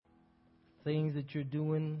things that you're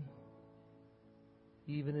doing,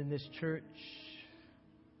 even in this church,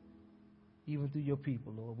 even through your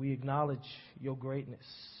people, Lord. We acknowledge your greatness.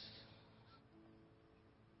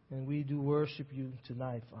 And we do worship you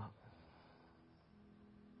tonight, Father.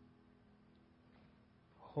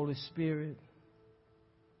 Holy Spirit,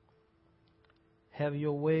 have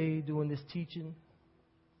your way doing this teaching.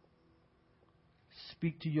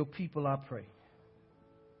 Speak to your people, I pray.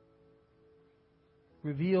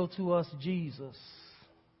 Reveal to us Jesus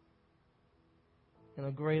in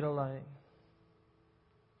a greater light.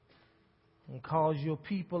 And cause your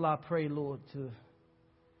people, I pray, Lord, to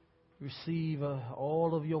receive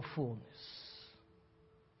all of your fullness.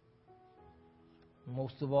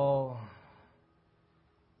 Most of all,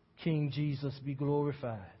 King Jesus be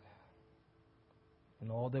glorified in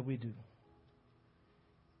all that we do.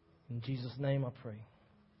 In Jesus' name I pray.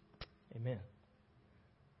 Amen.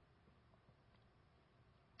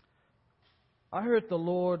 I heard the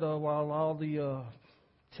Lord while all the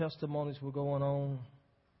testimonies were going on,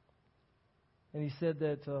 and He said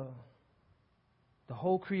that the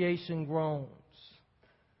whole creation groans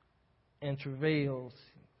and travails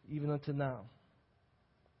even unto now,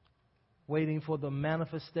 waiting for the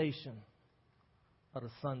manifestation of the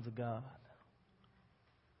sons of God.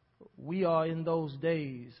 We are in those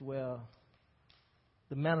days where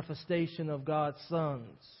the manifestation of God's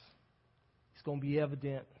sons is going to be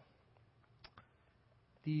evident.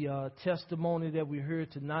 The testimony that we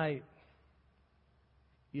heard tonight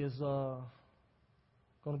is going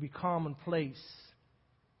to be commonplace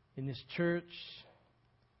in this church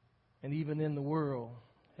and even in the world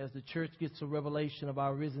as the church gets a revelation of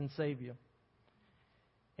our risen Savior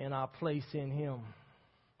and our place in Him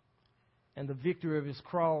and the victory of His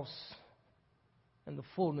cross and the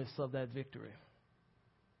fullness of that victory.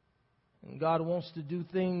 And God wants to do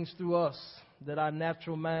things through us that our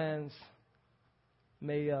natural minds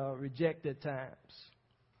may reject at times.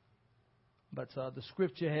 But the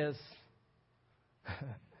Scripture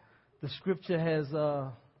has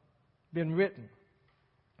been written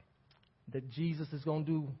that Jesus is going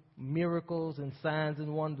to do miracles and signs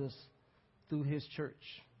and wonders through His church.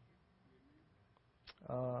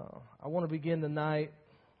 I want to begin tonight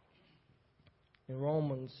in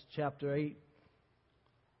Romans chapter 8,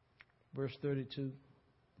 verse 32.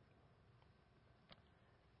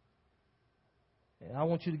 And I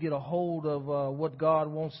want you to get a hold of what God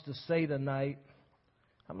wants to say tonight.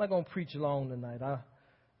 I'm not going to preach long tonight,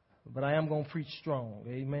 but I am going to preach strong.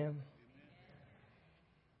 Amen.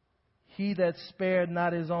 He that spared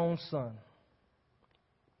not His own Son,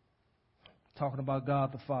 talking about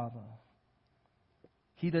God the Father.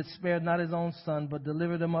 He that spared not His own Son, but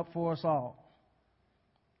delivered Him up for us all,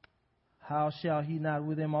 how shall He not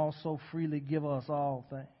with Him also freely give us all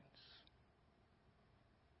things?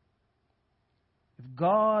 If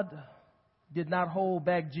God did not hold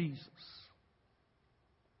back Jesus,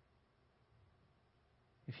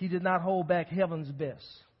 if He did not hold back heaven's best,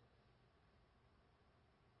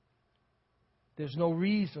 there's no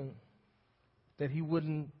reason that He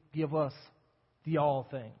wouldn't give us the all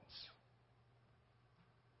things.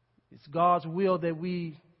 It's God's will that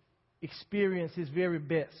we experience His very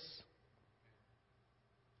best,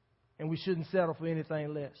 and we shouldn't settle for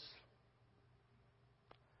anything less.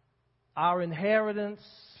 Our inheritance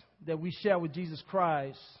that we share with Jesus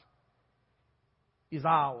Christ is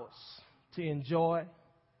ours to enjoy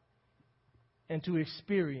and to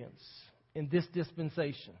experience in this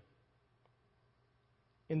dispensation,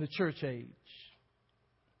 in the church age.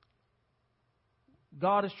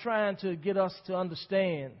 God is trying to get us to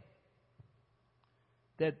understand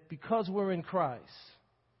that because we're in Christ,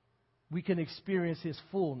 we can experience His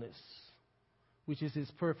fullness, which is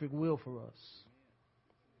His perfect will for us.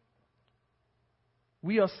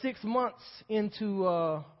 We are 6 months into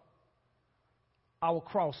our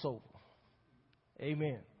crossover.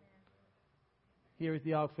 Amen. Here at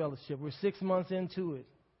the Ark Fellowship, we're 6 months into it.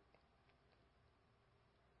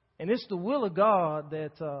 And it's the will of God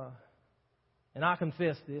that, and I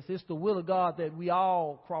confess this, it's the will of God that we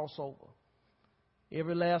all cross over.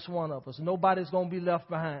 Every last one of us. Nobody's going to be left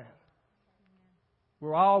behind.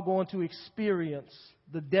 We're all going to experience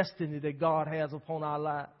the destiny that God has upon our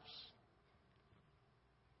lives.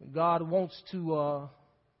 God wants to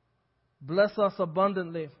bless us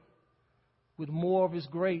abundantly with more of His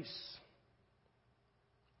grace,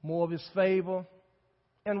 more of His favor.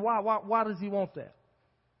 And why does He want that?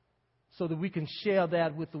 So that we can share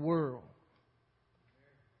that with the world.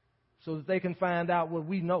 So that they can find out what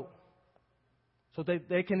we know. So that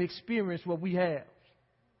they can experience what we have.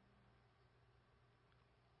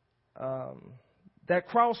 That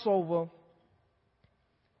crossover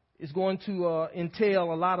is going to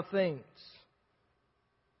entail a lot of things.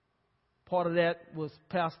 Part of that was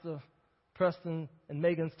Pastor Preston and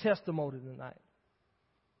Megan's testimony tonight.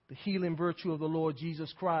 The healing virtue of the Lord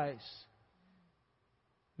Jesus Christ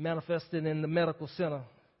manifested in the medical center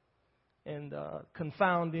and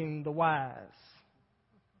confounding the wise.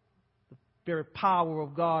 The very power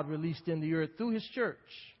of God released in the earth through His church.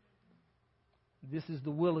 This is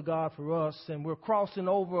the will of God for us, and we're crossing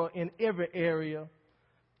over in every area,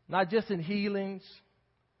 not just in healings,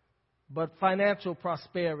 but financial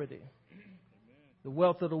prosperity. The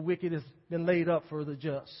wealth of the wicked has been laid up for the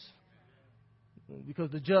just, because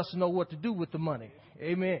the just know what to do with the money.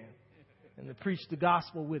 Amen. And to preach the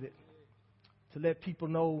gospel with it, to let people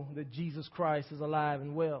know that Jesus Christ is alive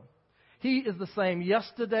and well. He is the same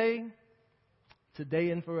yesterday, today,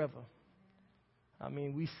 and forever. I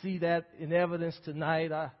mean, we see that in evidence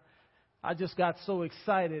tonight. I just got so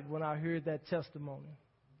excited when I heard that testimony.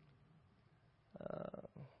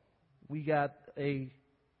 We got a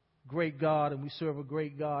great God, and we serve a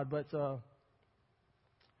great God, but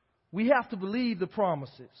we have to believe the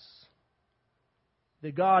promises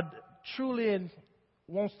that God truly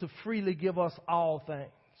wants to freely give us all things.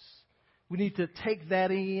 We need to take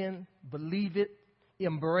that in, believe it,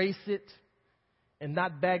 embrace it, and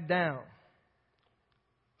not back down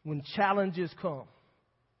when challenges come.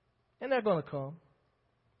 And they're going to come.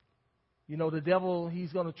 You know, the devil,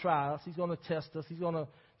 he's going to try us. He's going to test us. He's going to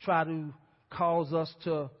try to cause us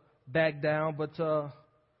to back down. But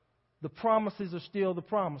the promises are still the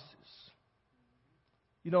promises.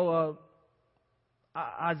 You know,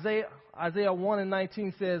 Isaiah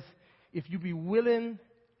 1:19 says, if you be willing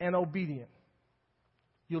and obedient,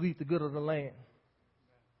 you'll eat the good of the land.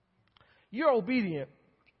 You're obedient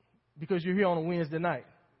because you're here on a Wednesday night.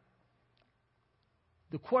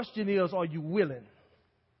 The question is, are you willing?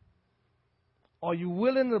 Are you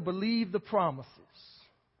willing to believe the promises?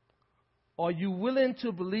 Are you willing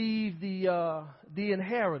to believe the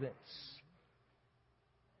inheritance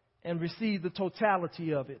and receive the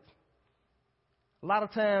totality of it? A lot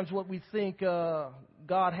of times what we think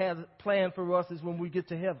God has planned for us is when we get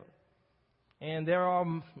to heaven. And there are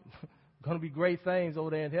going to be great things over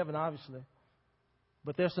there in heaven, obviously.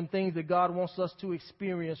 But there's some things that God wants us to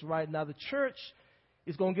experience right now. The church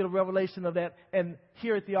is going to get a revelation of that. And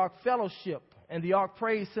here at the Ark Fellowship and the Ark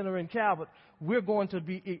Praise Center in Calvert, we're going to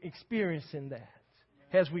be experiencing that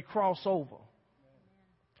as we cross over.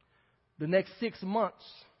 The next 6 months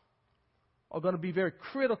are going to be very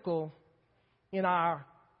critical in our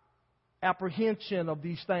apprehension of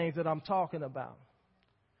these things that I'm talking about,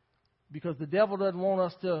 because the devil doesn't want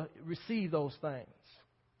us to receive those things.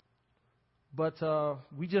 But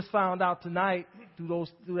we just found out tonight through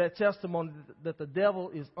that testimony that the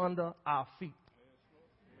devil is under our feet.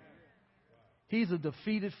 He's a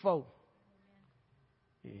defeated foe.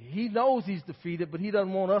 He knows he's defeated, but he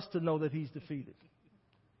doesn't want us to know that he's defeated.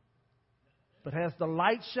 But as the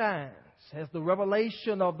light shines, as the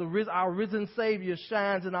revelation of our risen Savior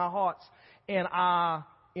shines in our hearts and our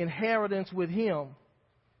inheritance with Him,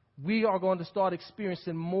 we are going to start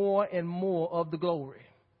experiencing more and more of the glory.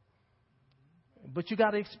 But you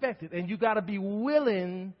got to expect it, and you got to be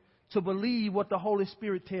willing to believe what the Holy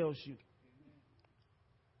Spirit tells you.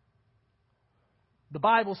 The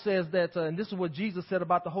Bible says that, and this is what Jesus said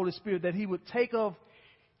about the Holy Spirit, that He would take of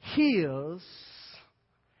His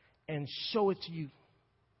and show it to you.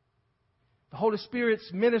 The Holy Spirit's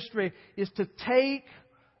ministry is to take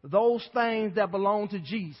those things that belong to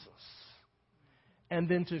Jesus and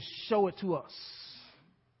then to show it to us.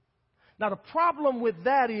 Now, the problem with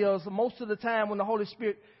that is most of the time when the Holy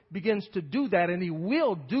Spirit begins to do that, and He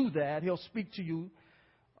will do that, He'll speak to you.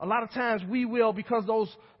 A lot of times we will, because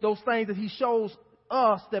those things that He shows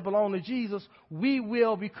us that belong to Jesus, we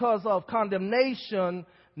will, because of condemnation,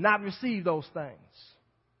 not receive those things.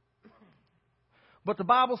 But the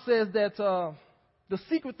Bible says that the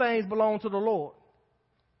secret things belong to the Lord.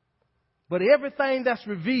 But everything that's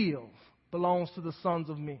revealed belongs to the sons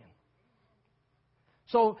of men.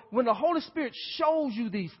 So when the Holy Spirit shows you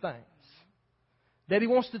these things, that He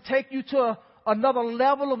wants to take you to another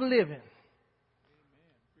level of living,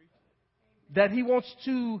 that He wants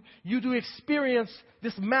you to experience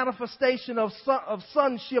this manifestation of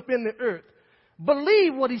sonship in the earth,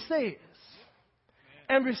 believe what He says.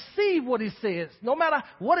 And receive what He says, no matter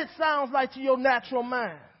what it sounds like to your natural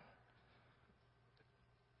mind.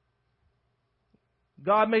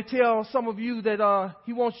 God may tell some of you that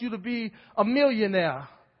He wants you to be a millionaire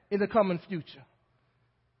in the coming future.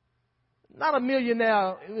 Not a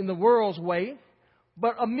millionaire in the world's way,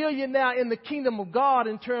 but a millionaire in the kingdom of God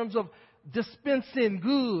in terms of dispensing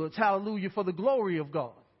goods, hallelujah, for the glory of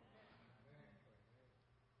God.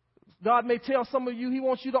 God may tell some of you He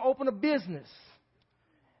wants you to open a business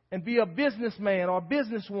and be a businessman or a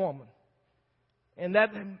businesswoman. And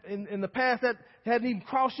that in the past that hadn't even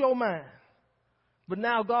crossed your mind. But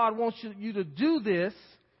now God wants you to do this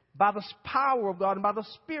by the power of God and by the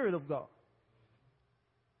Spirit of God.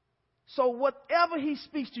 So whatever He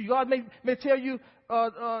speaks to you, God may tell you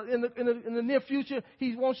in the near future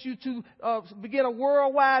He wants you to begin a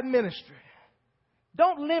worldwide ministry.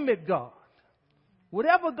 Don't limit God.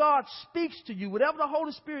 Whatever God speaks to you, whatever the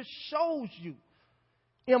Holy Spirit shows you,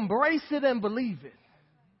 embrace it and believe it.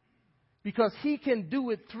 Because He can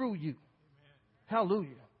do it through you. Hallelujah.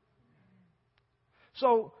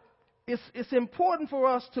 So it's important for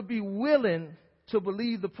us to be willing to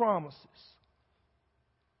believe the promises.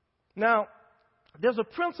 Now, there's a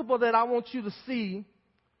principle that I want you to see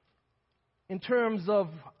in terms of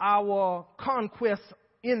our conquest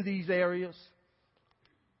in these areas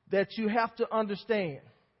that you have to understand.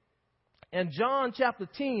 And John chapter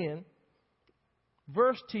 10,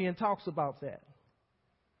 verse 10 talks about that.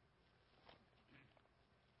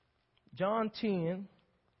 John 10,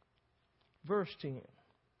 verse 10.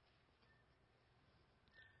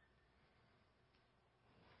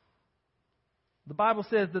 The Bible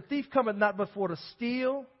says, the thief cometh not but for to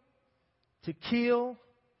steal, to kill,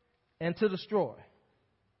 and to destroy.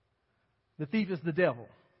 The thief is the devil.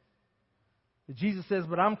 Jesus says,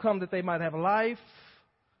 but I'm come that they might have life,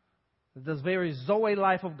 this very Zoe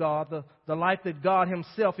life of God, the life that God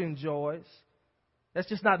Himself enjoys. That's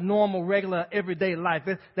just not normal, regular, everyday life.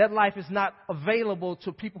 That life is not available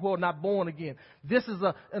to people who are not born again. This is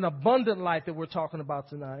an abundant life that we're talking about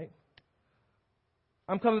tonight.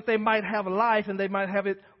 I'm coming that they might have life and they might have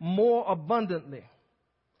it more abundantly.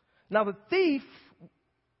 Now the thief,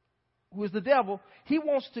 who is the devil, he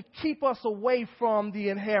wants to keep us away from the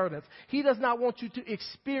inheritance. He does not want you to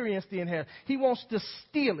experience the inheritance. He wants to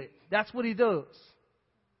steal it. That's what he does.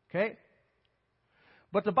 Okay?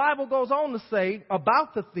 But the Bible goes on to say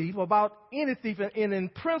about the thief, about any thief, and in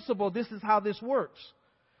principle, this is how this works.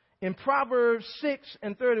 In Proverbs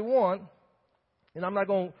 6:31, and I'm not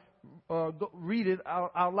going to read it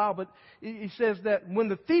out loud, but it says that when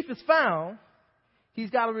the thief is found, he's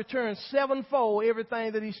got to return sevenfold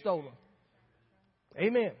everything that he's stolen.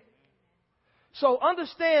 Amen. So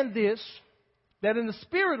understand this, that in the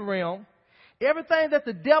spirit realm, everything that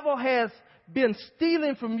the devil has been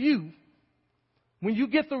stealing from you, when you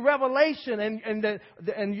get the revelation and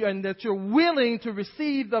that you're willing to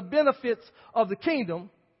receive the benefits of the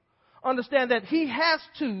kingdom, understand that he has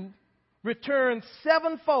to return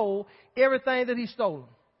sevenfold everything that he's stolen.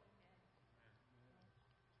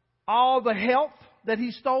 All the health that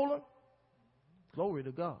he's stolen, glory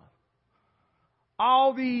to God.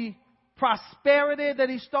 All the prosperity that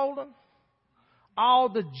he's stolen, all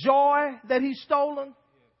the joy that he's stolen,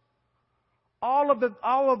 all of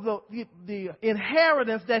the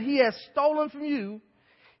inheritance that he has stolen from you,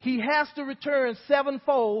 he has to return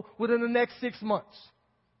sevenfold within the next 6 months.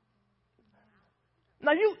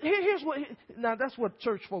 Now now that's what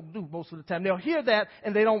church folk do most of the time. They'll hear that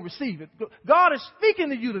and they don't receive it. God is speaking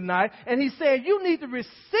to you tonight and He's saying you need to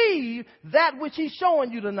receive that which He's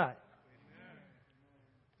showing you tonight.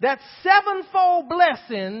 That sevenfold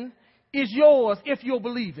blessing is yours if you'll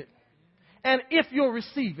believe it. And if you'll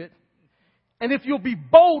receive it. And if you'll be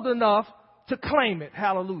bold enough to claim it.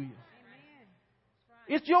 Hallelujah.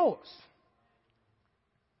 It's yours.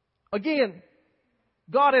 Again,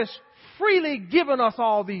 God has freely given us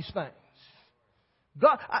all these things.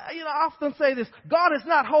 God, I often say this, God is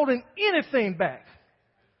not holding anything back.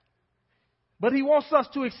 But He wants us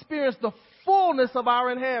to experience the fullness of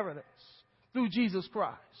our inheritance through Jesus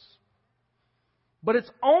Christ. But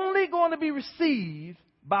it's only going to be received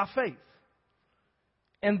by faith.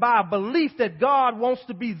 And by a belief that God wants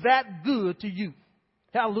to be that good to you.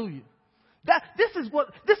 Hallelujah.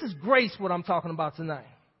 This is grace, what I'm talking about tonight.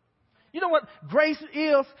 You know what grace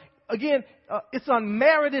is? Again, it's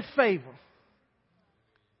unmerited favor.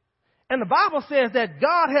 And the Bible says that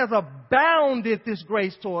God has abounded this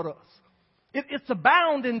grace toward us. It's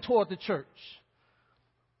abounding toward the church.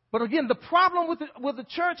 But again, the problem with the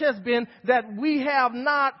church has been that we have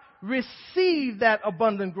not received that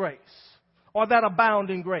abundant grace or that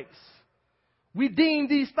abounding grace. We deem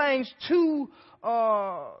these things too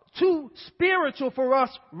spiritual for us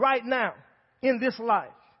right now in this life.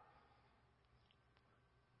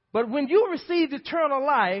 But when you receive eternal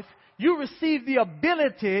life, you receive the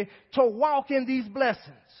ability to walk in these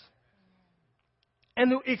blessings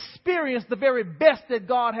and to experience the very best that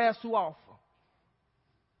God has to offer.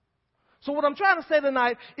 So what I'm trying to say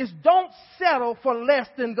tonight is don't settle for less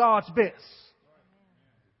than God's best.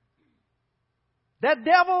 That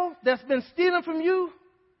devil that's been stealing from you,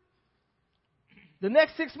 the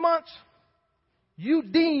next 6 months, you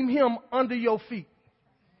deem him under your feet.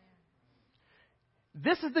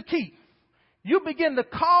 This is the key. You begin to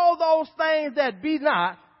call those things that be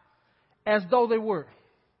not as though they were.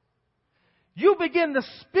 You begin to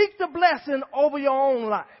speak the blessing over your own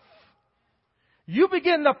life. You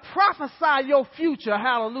begin to prophesy your future,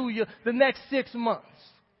 hallelujah, the next 6 months.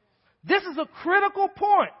 This is a critical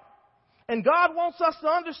point. And God wants us to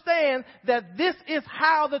understand that this is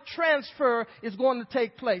how the transfer is going to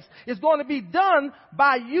take place. It's going to be done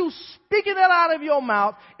by you speaking it out of your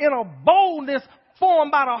mouth in a boldness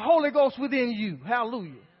formed by the Holy Ghost within you.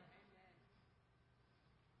 Hallelujah.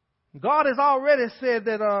 God has already said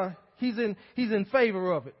that He's in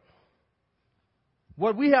favor of it.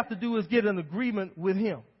 What we have to do is get an agreement with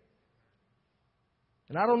Him.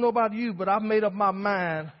 And I don't know about you, but I've made up my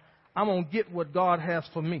mind I'm going to get what God has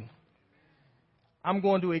for me. I'm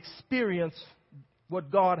going to experience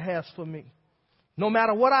what God has for me. No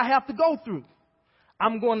matter what I have to go through,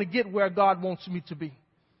 I'm going to get where God wants me to be.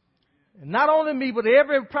 And not only me, but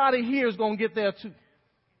everybody here is going to get there too.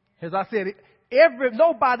 As I said,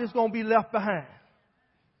 nobody's going to be left behind.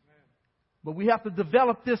 But we have to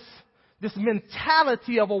develop this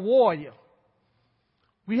mentality of a warrior.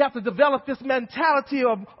 We have to develop this mentality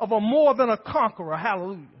of a more than a conqueror.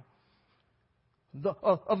 Hallelujah.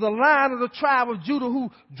 Of the Lion of the tribe of Judah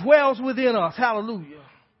who dwells within us. Hallelujah.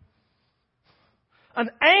 An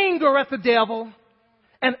anger at the devil,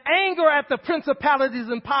 an anger at the principalities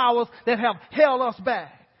and powers that have held us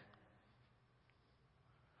back.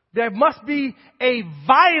 There must be a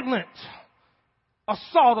violent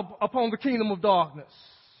assault upon the kingdom of darkness.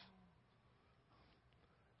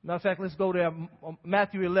 Matter of fact, let's go there.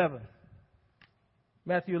 Matthew 11.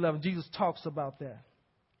 Matthew 11. Jesus talks about that.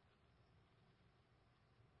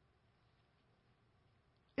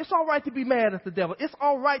 It's all right to be mad at the devil. It's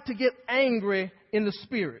all right to get angry in the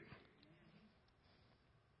spirit.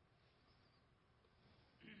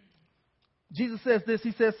 Jesus says this.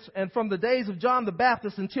 He says, and from the days of John the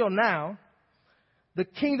Baptist until now, the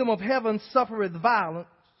kingdom of heaven suffereth violence,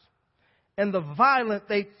 and the violent,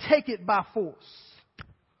 they take it by force.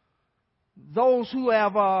 Those who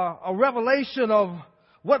have a revelation of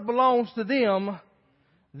what belongs to them,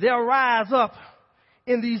 they'll rise up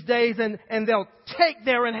in these days and they'll take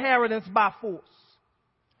their inheritance by force.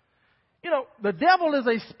 You know, the devil is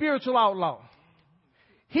a spiritual outlaw.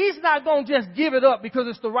 He's not going to just give it up because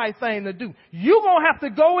it's the right thing to do. You're going to have to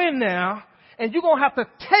go in there and you're going to have to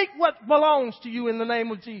take what belongs to you in the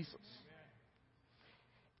name of Jesus.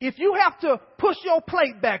 If you have to push your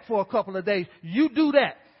plate back for a couple of days, you do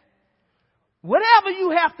that. Whatever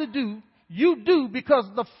you have to do, you do, because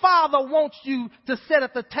the Father wants you to sit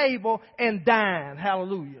at the table and dine.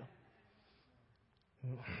 Hallelujah.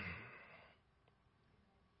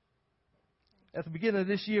 At the beginning of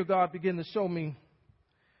this year, God began to show me,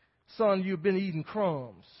 son, you've been eating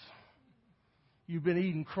crumbs. You've been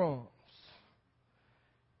eating crumbs.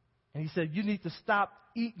 And He said, you need to stop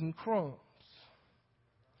eating crumbs.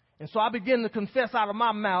 And so I began to confess out of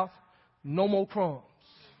my mouth, no more crumbs.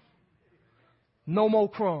 No more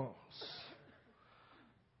crumbs.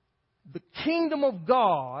 The kingdom of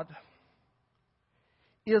God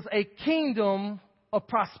is a kingdom of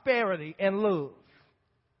prosperity and love.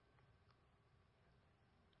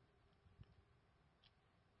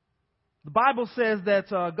 The Bible says that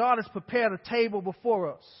God has prepared a table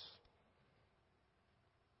before us.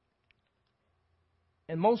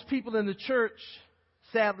 And most people in the church,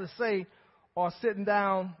 sadly to say, are sitting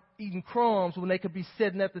down eating crumbs when they could be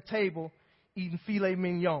sitting at the table eating filet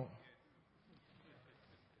mignon.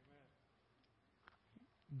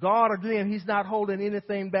 God, again, He's not holding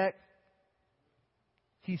anything back.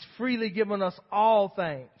 He's freely given us all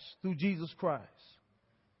things through Jesus Christ.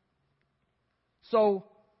 So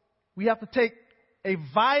we have to take a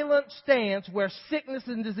violent stance where sickness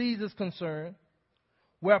and disease is concerned,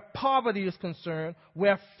 where poverty is concerned,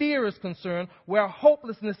 where fear is concerned, where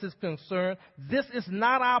hopelessness is concerned. This is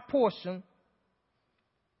not our portion.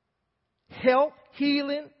 Health,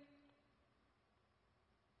 healing,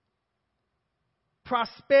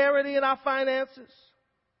 prosperity in our finances,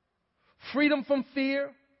 freedom from fear,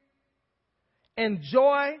 and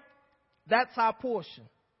joy, that's our portion.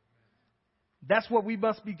 That's what we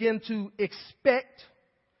must begin to expect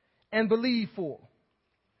and believe for.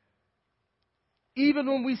 Even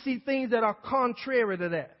when we see things that are contrary to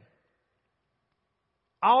that.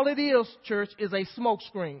 All it is, church, is a smoke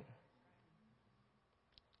screen.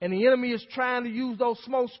 And the enemy is trying to use those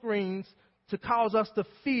smoke screens to cause us to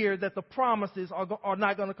fear that the promises are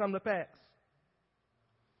not going to come to pass.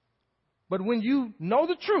 But when you know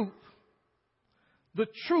the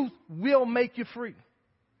truth will make you free.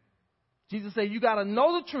 Jesus said you got to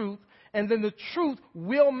know the truth, and then the truth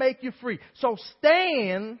will make you free. So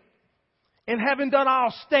stand, and having done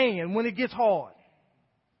all, stand when it gets hard.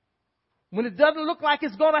 When it doesn't look like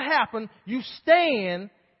it's going to happen, you stand,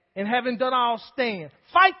 and having done all, stand.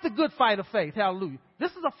 Fight the good fight of faith. Hallelujah.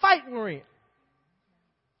 This is a fight we're in.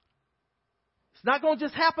 It's not going to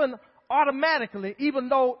just happen automatically, even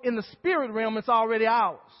though in the spirit realm it's already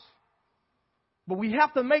ours. But we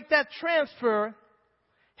have to make that transfer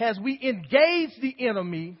as we engage the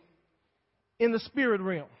enemy in the spirit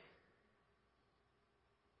realm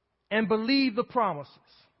and believe the promises.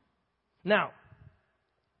 Now,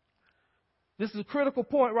 this is a critical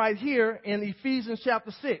point right here in Ephesians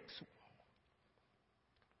chapter 6.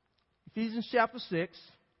 Ephesians chapter 6.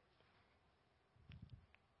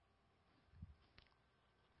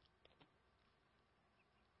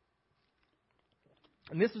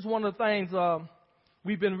 And this is one of the things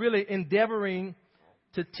we've been really endeavoring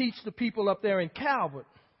to teach the people up there in Calvert.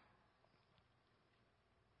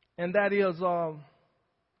 And that is,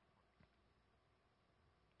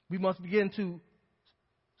 we must begin to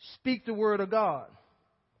speak the word of God.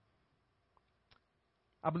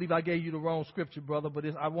 I believe I gave you the wrong scripture, brother, but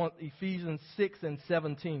I want Ephesians 6 and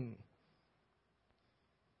 17.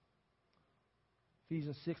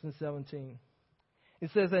 Ephesians 6 and 17. It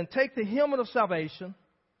says, and take the helmet of salvation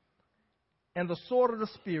and the sword of the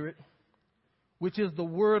Spirit, which is the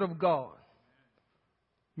word of God.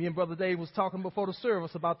 Me and Brother Dave was talking before the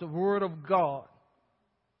service about the word of God.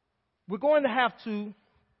 We're going to have to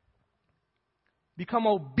become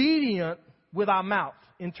obedient with our mouth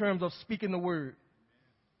in terms of speaking the word.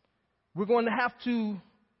 We're going to have to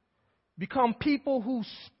become people who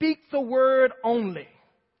speak the word only.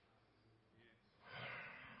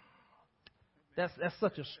 That's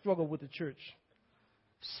such a struggle with the church.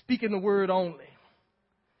 Speaking the word only.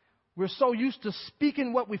 We're so used to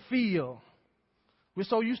speaking what we feel. We're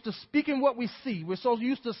so used to speaking what we see. We're so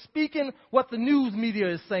used to speaking what the news media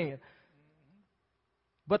is saying.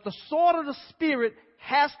 But the sword of the Spirit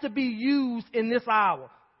has to be used in this hour.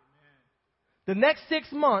 The next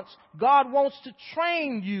 6 months, God wants to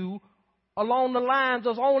train you along the lines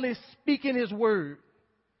of only speaking His word.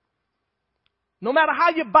 No matter how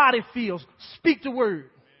your body feels, speak the word.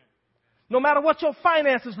 No matter what your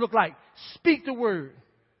finances look like, speak the word.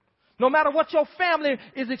 No matter what your family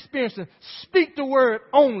is experiencing, speak the word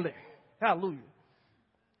only. Hallelujah.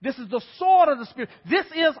 This is the sword of the Spirit. This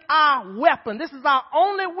is our weapon. This is our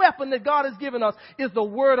only weapon that God has given us, is the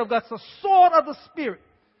word of God. It's the sword of the Spirit.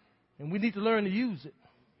 And we need to learn to use it.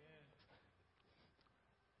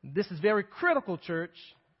 This is very critical, church,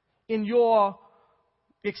 in your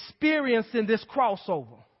experience in this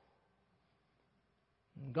crossover.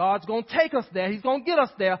 God's going to take us there. He's going to get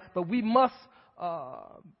us there. But we must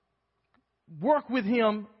work with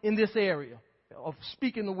Him in this area of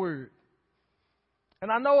speaking the word.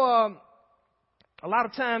 And I know a lot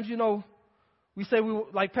of times, we say,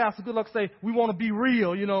 like Pastor Goodluck say, we want to be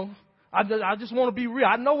real, I just want to be real.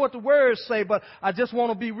 I know what the words say, but I just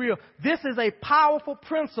want to be real. This is a powerful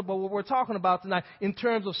principle, what we're talking about tonight, in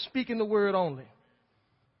terms of speaking the word only.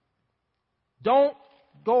 Don't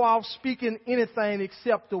go off speaking anything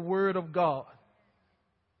except the word of God.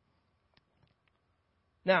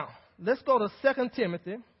 Now, let's go to 2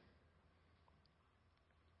 Timothy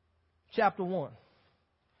chapter 1.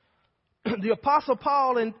 The Apostle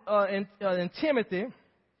Paul and Timothy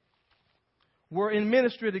were in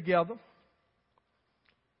ministry together.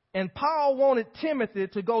 And Paul wanted Timothy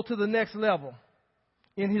to go to the next level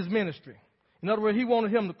in his ministry. In other words, he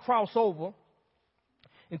wanted him to cross over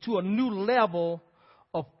into a new level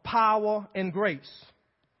of power and grace.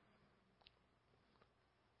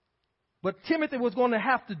 But Timothy was going to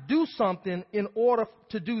have to do something in order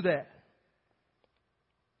to do that.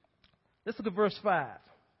 Let's look at verse 5.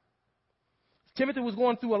 Timothy was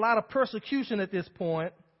going through a lot of persecution at this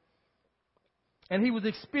point, and he was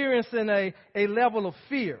experiencing a level of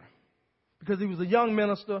fear because he was a young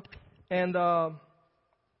minister, and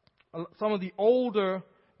some of the older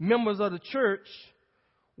members of the church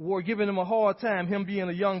were giving him a hard time, him being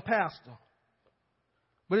a young pastor.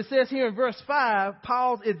 But it says here in verse 5,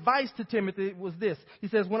 Paul's advice to Timothy was this. He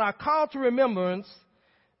says, when I call to remembrance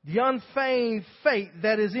the unfeigned faith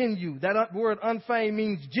that is in you. That word unfeigned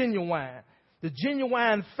means genuine. The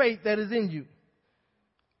genuine faith that is in you,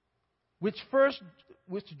 which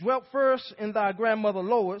dwelt first in thy grandmother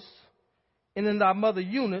Lois and in thy mother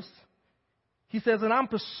Eunice. He says, and I'm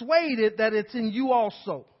persuaded that it's in you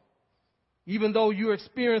also. Even though you're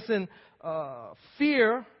experiencing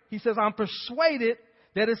fear, he says, I'm persuaded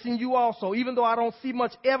that it's in you also. Even though I don't see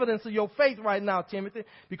much evidence of your faith right now, Timothy,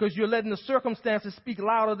 because you're letting the circumstances speak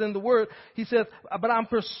louder than the word. He says, but I'm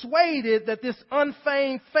persuaded that this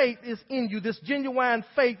unfeigned faith is in you. This genuine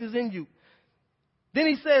faith is in you. Then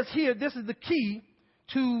he says here, this is the key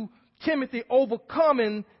to Timothy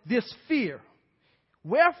overcoming this fear.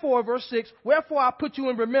 Wherefore, verse 6, wherefore I put you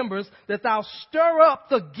in remembrance that thou stir up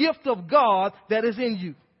the gift of God that is in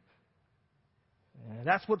you. And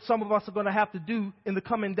that's what some of us are going to have to do in the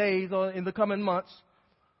coming days or in the coming months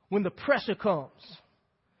when the pressure comes.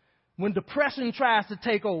 When depression tries to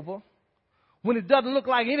take over. When it doesn't look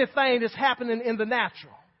like anything is happening in the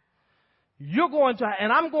natural. You're going to,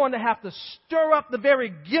 and I'm going to have to stir up the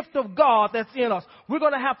very gift of God that's in us. We're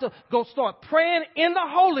going to have to go start praying in the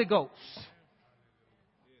Holy Ghost.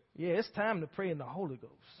 Yeah, it's time to pray in the Holy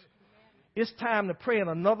Ghost. It's time to pray in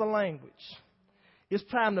another language. It's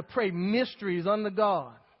time to pray mysteries under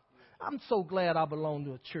God. I'm so glad I belong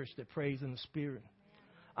to a church that prays in the Spirit.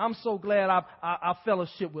 I'm so glad I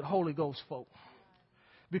fellowship with Holy Ghost folk.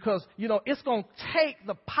 Because, you know, it's going to take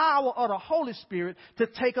the power of the Holy Spirit to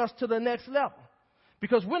take us to the next level.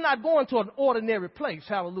 Because we're not going to an ordinary place.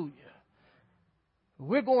 Hallelujah.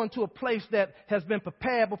 We're going to a place that has been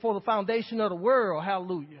prepared before the foundation of the world.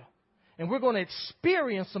 Hallelujah. And we're going to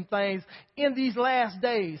experience some things in these last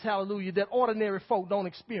days. Hallelujah. That ordinary folk don't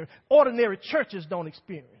experience. Ordinary churches don't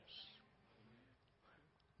experience.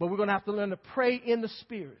 But we're going to have to learn to pray in the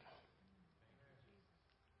Spirit.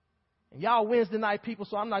 And y'all Wednesday night people,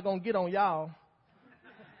 so I'm not going to get on y'all.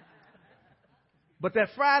 But that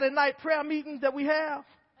Friday night prayer meeting that we have,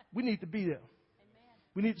 we need to be there.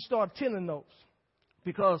 We need to start attending those.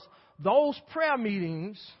 Because those prayer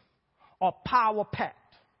meetings are power-packed.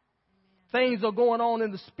 Things are going on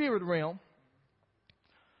in the spirit realm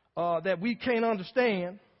that we can't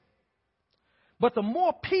understand. But the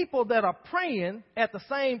more people that are praying at the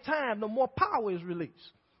same time, the more power is released.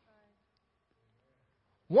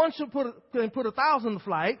 One can put 1,000 to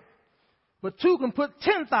flight, but two can put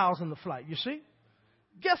 10,000 to flight, you see?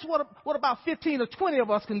 Guess what about 15 or 20 of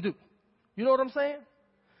us can do? You know what I'm saying?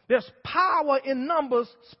 There's power in numbers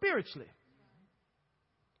spiritually.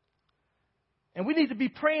 And we need to be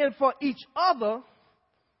praying for each other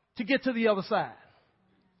to get to the other side,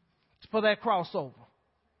 for that crossover.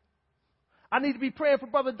 I need to be praying for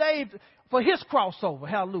Brother Dave for his crossover.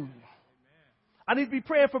 Hallelujah. I need to be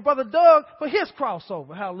praying for Brother Doug for his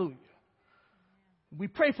crossover. Hallelujah. We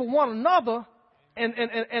pray for one another,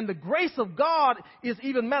 and the grace of God is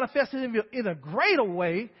even manifested in a greater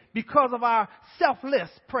way because of our selfless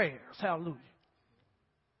prayers. Hallelujah.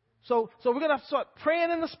 So we're going to have to start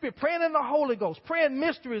praying in the Spirit, praying in the Holy Ghost, praying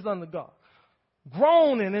mysteries under God,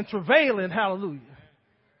 groaning and travailing. Hallelujah.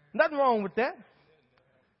 Nothing wrong with that.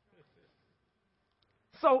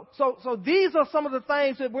 So these are some of the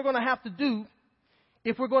things that we're going to have to do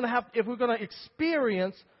if we're going to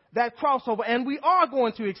experience that crossover, and we are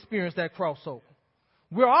going to experience that crossover.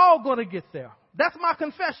 We're all going to get there. That's my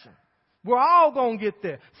confession. We're all going to get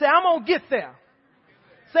there. Say, I'm going to get there.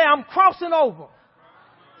 Say, I'm crossing over.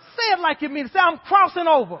 Say it like you mean it. Say, I'm crossing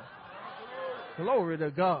over. Glory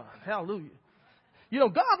to God. Hallelujah. You know,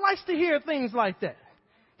 God likes to hear things like that.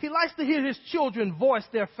 He likes to hear his children voice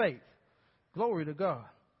their faith. Glory to God.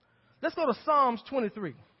 Let's go to Psalms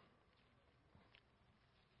 23.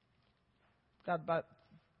 Got about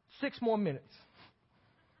 6 more minutes.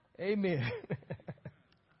 Amen.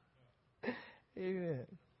 Amen.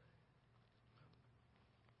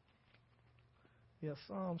 Yeah,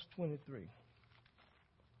 Psalms 23.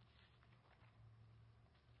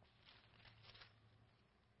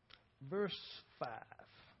 Verse 5.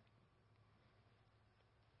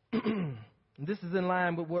 This is in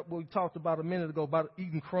line with what we talked about a minute ago about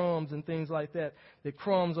eating crumbs and things like that. That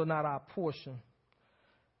crumbs are not our portion.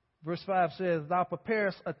 Verse 5 says, Thou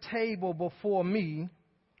preparest a table before me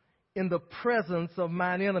in the presence of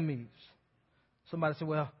mine enemies. Somebody said,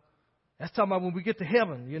 well, that's talking about when we get to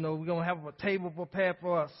heaven. You know, we're going to have a table prepared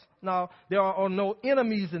for us. No, there are no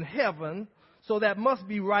enemies in heaven, so that must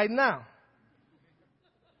be right now.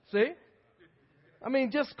 See? I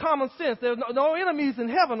mean, just common sense. There's no enemies in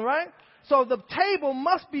heaven, right? So the table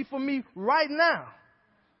must be for me right now.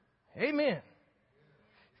 Amen.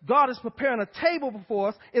 God is preparing a table before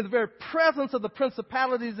us in the very presence of the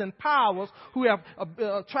principalities and powers who have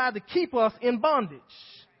tried to keep us in bondage.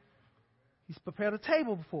 He's prepared a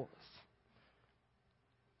table before us.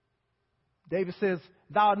 David says,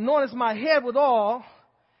 Thou anointest my head with oil,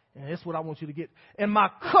 and that's what I want you to get, and my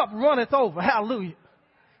cup runneth over. Hallelujah.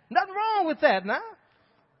 Nothing wrong with that now.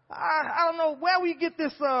 I don't know where we get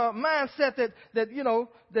this mindset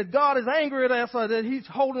that God is angry at us or that he's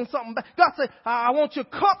holding something back. God said, I want your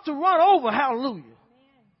cup to run over. Hallelujah.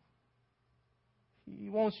 He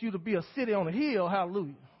wants you to be a city on a hill.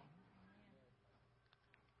 Hallelujah.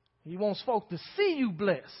 He wants folk to see you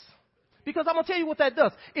blessed. Because I'm going to tell you what that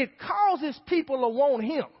does. It causes people to want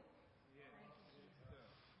him.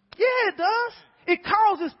 Yeah, it does. It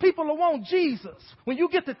causes people to want Jesus. When you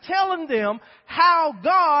get to telling them how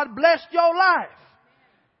God blessed your life.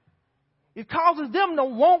 It causes them to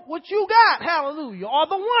want what you got. Hallelujah. Or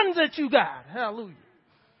the ones that you got. Hallelujah.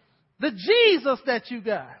 The Jesus that you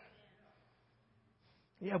got.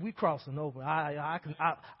 Yeah, we crossing over. I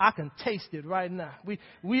can taste it right now.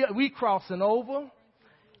 We crossing over,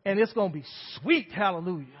 and it's going to be sweet.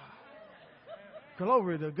 Hallelujah.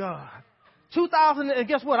 Glory to God. 2000, and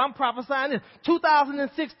guess what? I'm prophesying this.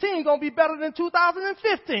 2016 going to be better than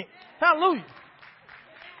 2015. Hallelujah.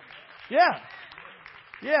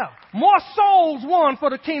 Yeah. More souls won for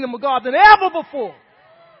the kingdom of God than ever before.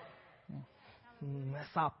 That's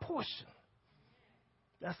our portion.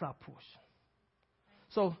 That's our portion.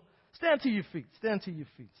 So stand to your feet. Stand to your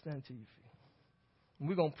feet. Stand to your feet. And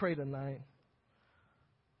we're going to pray tonight.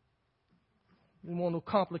 We want no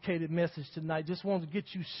complicated message tonight. Just want to get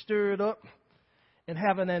you stirred up and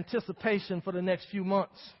have an anticipation for the next few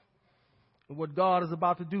months of what God is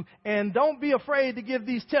about to do. And don't be afraid to give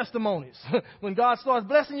these testimonies. When God starts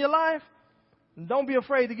blessing your life, don't be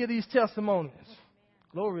afraid to give these testimonies.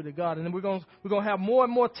 Glory to God. And then we're going to have more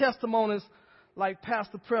and more testimonies like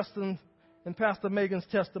Pastor Preston and Pastor Megan's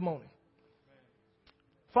testimony.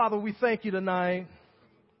 Father, we thank you tonight.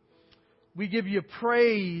 We give you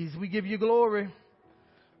praise. We give you glory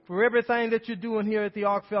for everything that you're doing here at the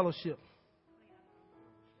Ark Fellowship.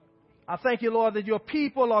 I thank you, Lord, that your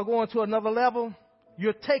people are going to another level.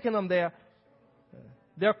 You're taking them there.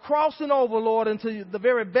 They're crossing over, Lord, into the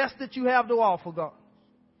very best that you have to offer, God.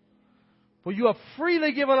 For you have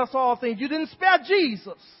freely given us all things. You didn't spare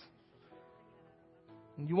Jesus.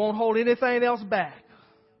 And you won't hold anything else back.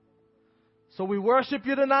 So we worship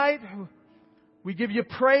you tonight. We give you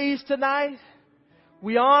praise tonight.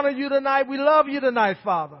 We honor you tonight. We love you tonight,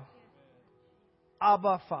 Father.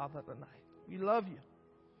 Abba, Father, tonight. We love you.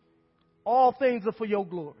 All things are for your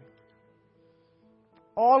glory.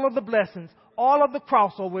 All of the blessings, all of the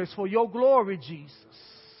crossover is for your glory, Jesus.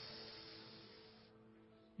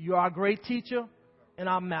 You are our great teacher and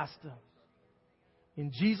our master.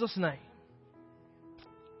 In Jesus' name,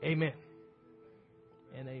 amen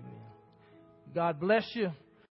and amen. God bless you.